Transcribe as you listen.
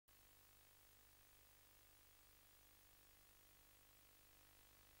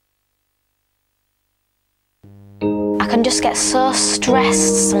can just get so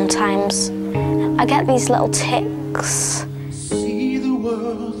stressed sometimes. I get these little tics.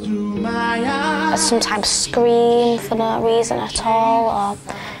 I sometimes scream for no reason at all, or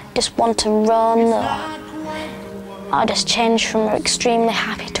just want to run, or just change from extremely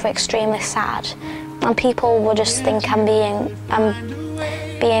happy to extremely sad. And people will just think I'm being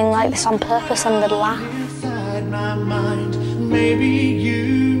like this on purpose, and they'd laugh. I'm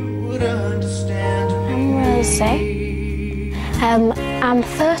Rosie. I'm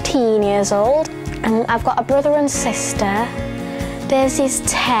 13 years old, and I've got a brother and sister. Daisy's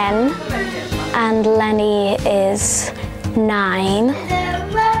 10, and Lenny is 9.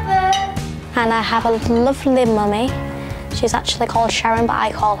 And I have a lovely mummy. She's actually called Sharon, but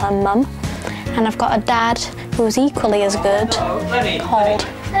I call her Mum. And I've got a dad who's equally as good, called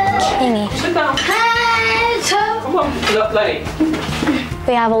Kingy.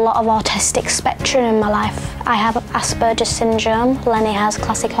 We have a lot of autistic spectrum in my life. I have Asperger's syndrome, Lenny has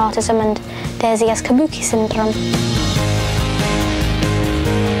classic autism, and Daisy has Kabuki syndrome.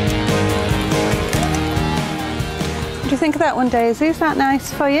 What do you think of that one, Daisy? Is that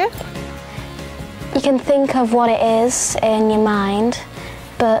nice for you? You can think of what it is in your mind,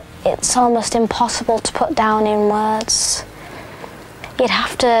 but it's almost impossible to put down in words. You'd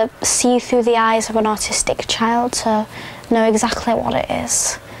have to see through the eyes of an autistic child to know exactly what it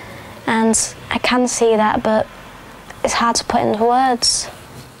is. And I can see that, but it's hard to put into words.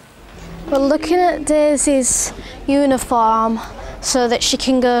 We're looking at Daisy's uniform so that she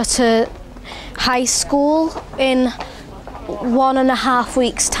can go to high school in 1.5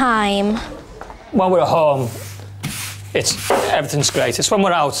 weeks' time. When we're at home, everything's great. It's when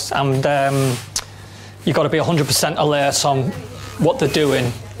we're out and you've got to be 100% alert on what they're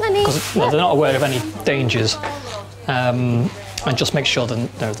doing, because they're not aware of any dangers, and just make sure that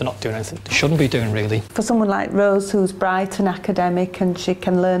they're not doing anything they shouldn't be doing, really. For someone like Rose, who's bright and academic and she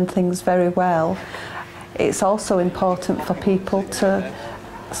can learn things very well, it's also important for people to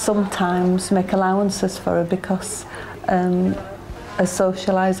sometimes make allowances for her, because her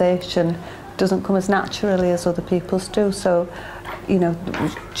socialisation doesn't come as naturally as other people's do. So, you know,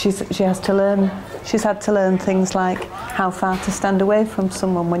 she's had to learn things like how far to stand away from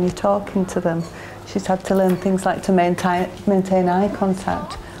someone when you're talking to them. She's had to learn things like to maintain eye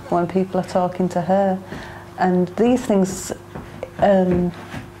contact when people are talking to her. And these things,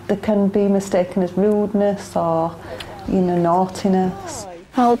 they can be mistaken as rudeness or, you know, naughtiness.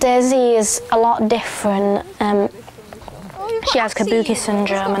 Well, Daisy is a lot different. She has Kabuki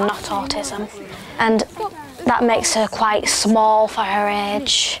syndrome and not autism, and that makes her quite small for her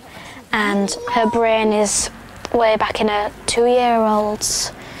age, and her brain is way back in a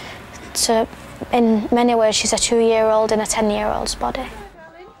 2-year-old's. So in many ways she's a 2-year-old in a 10-year-old's body.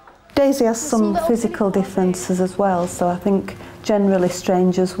 Daisy has some physical differences as well, so I think generally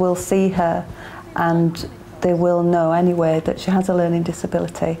strangers will see her and they will know anyway that she has a learning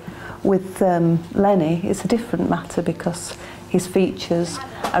disability. With Lenny, it's a different matter because his features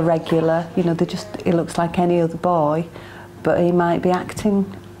are regular. You know, he looks like any other boy, but he might be acting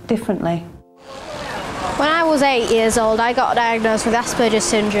differently. When I was 8 years old, I got diagnosed with Asperger's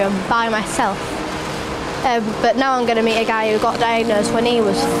syndrome by myself. But now I'm going to meet a guy who got diagnosed when he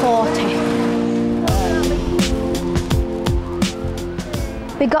was 40.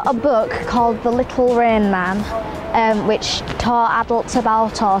 We got a book called The Little Rain Man, which taught adults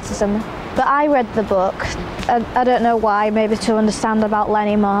about autism. But I read the book, I don't know why, maybe to understand about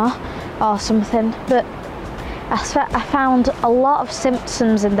Lenny more or something, but I found a lot of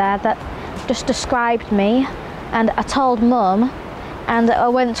symptoms in there that just described me, and I told Mum, and I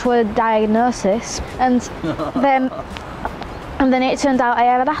went to a diagnosis, and then it turned out I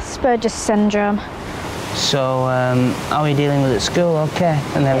had Asperger's syndrome. So, how are you dealing with it at school, okay,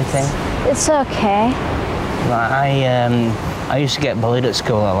 and everything? It's okay. Like, I used to get bullied at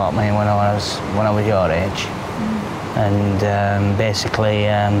school a lot, when I was your age, and basically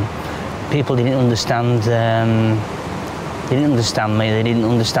people didn't understand. They didn't understand me. They didn't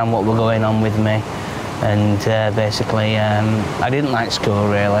understand what was going on with me, and basically I didn't like school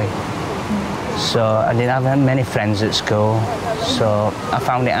really. So I didn't have many friends at school. So I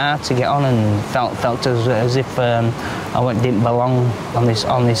found it hard to get on, and felt as if I didn't belong on this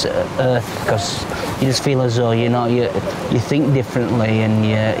earth, because you just feel as though you think differently and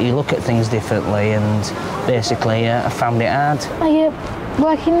you look at things differently, and basically I found it hard. Are you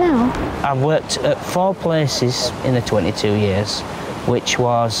working now? I've worked at 4 places in the 22 years, which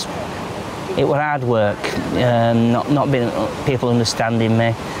was hard work, not being people understanding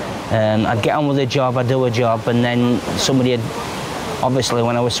me. I'd get on with a job, I'd do a job, and then somebody would obviously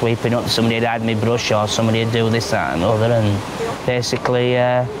when I was sweeping up, somebody would hide my brush or somebody would do this, that and other, and basically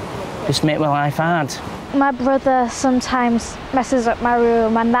just make my life hard. My brother sometimes messes up my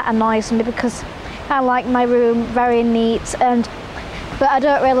room, and that annoys me because I like my room very neat, but I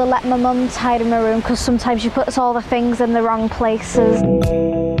don't really let my mum tidy my room because sometimes she puts all the things in the wrong places.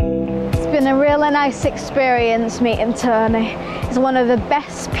 It's been a really nice experience meeting Tony. He's one of the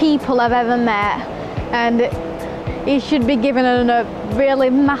best people I've ever met, and he should be given a really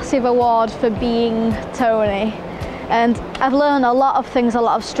massive award for being Tony. And I've learned a lot of things, a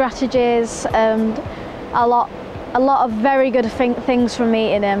lot of strategies, and a lot of very good things from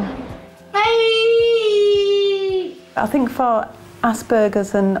meeting him. I think for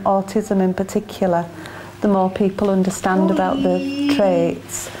Asperger's and autism in particular, the more people understand about the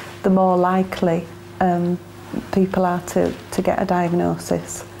traits, the more likely people are to get a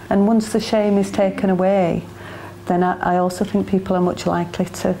diagnosis. And once the shame is taken away, then I also think people are much likely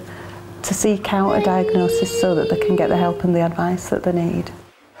to seek out a diagnosis so that they can get the help and the advice that they need.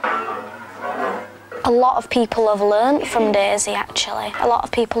 A lot of people have learnt from Daisy, actually. A lot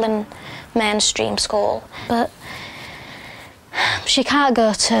of people in mainstream school. But she can't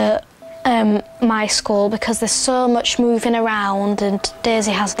go to my school because there's so much moving around and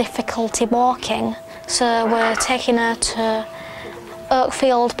Daisy has difficulty walking. So we're taking her to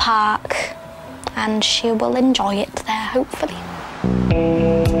Oakfield Park and she will enjoy it there, hopefully.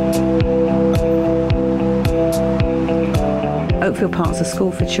 Oakfield Park's a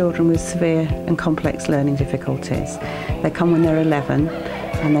school for children with severe and complex learning difficulties. They come when they're 11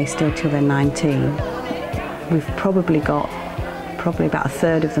 and they stay till they're 19. We've probably got about a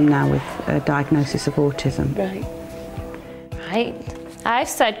third of them now with a diagnosis of autism. Right. I've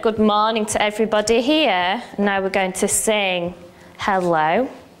said good morning to everybody here. Now we're going to sing hello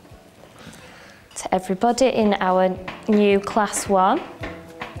to everybody in our new class 1.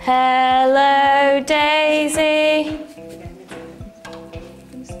 Hello, Daisy.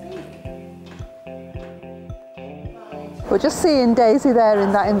 But just seeing Daisy there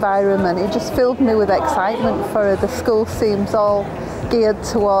in that environment, it just filled me with excitement for her. The school seems all geared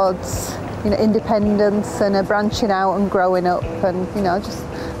towards, independence and branching out and growing up, and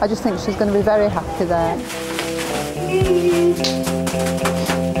I just think she's going to be very happy there.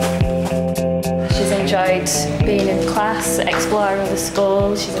 She's enjoyed being in class, exploring the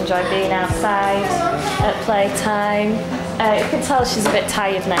school. She's enjoyed being outside at playtime. You can tell she's a bit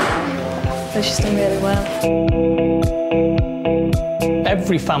tired now, but she's done really well.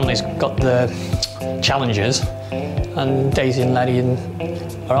 Every family's got their challenges, and Daisy and Letty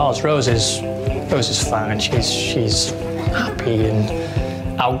are ours. Rosie's fine. She's happy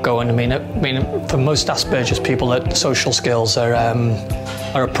and outgoing. I mean, for most Asperger's people, that social skills are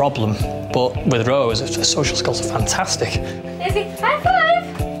a problem. But with Rose, the social skills are fantastic. Daisy, high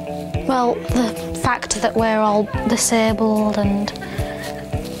five! Well, the fact that we're all disabled and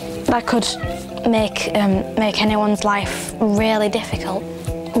that could make anyone's life really difficult.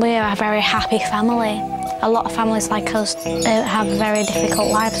 We are a very happy family. A lot of families like us have very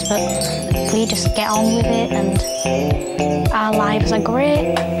difficult lives, but we just get on with it and our lives are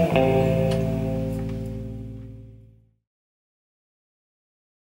great.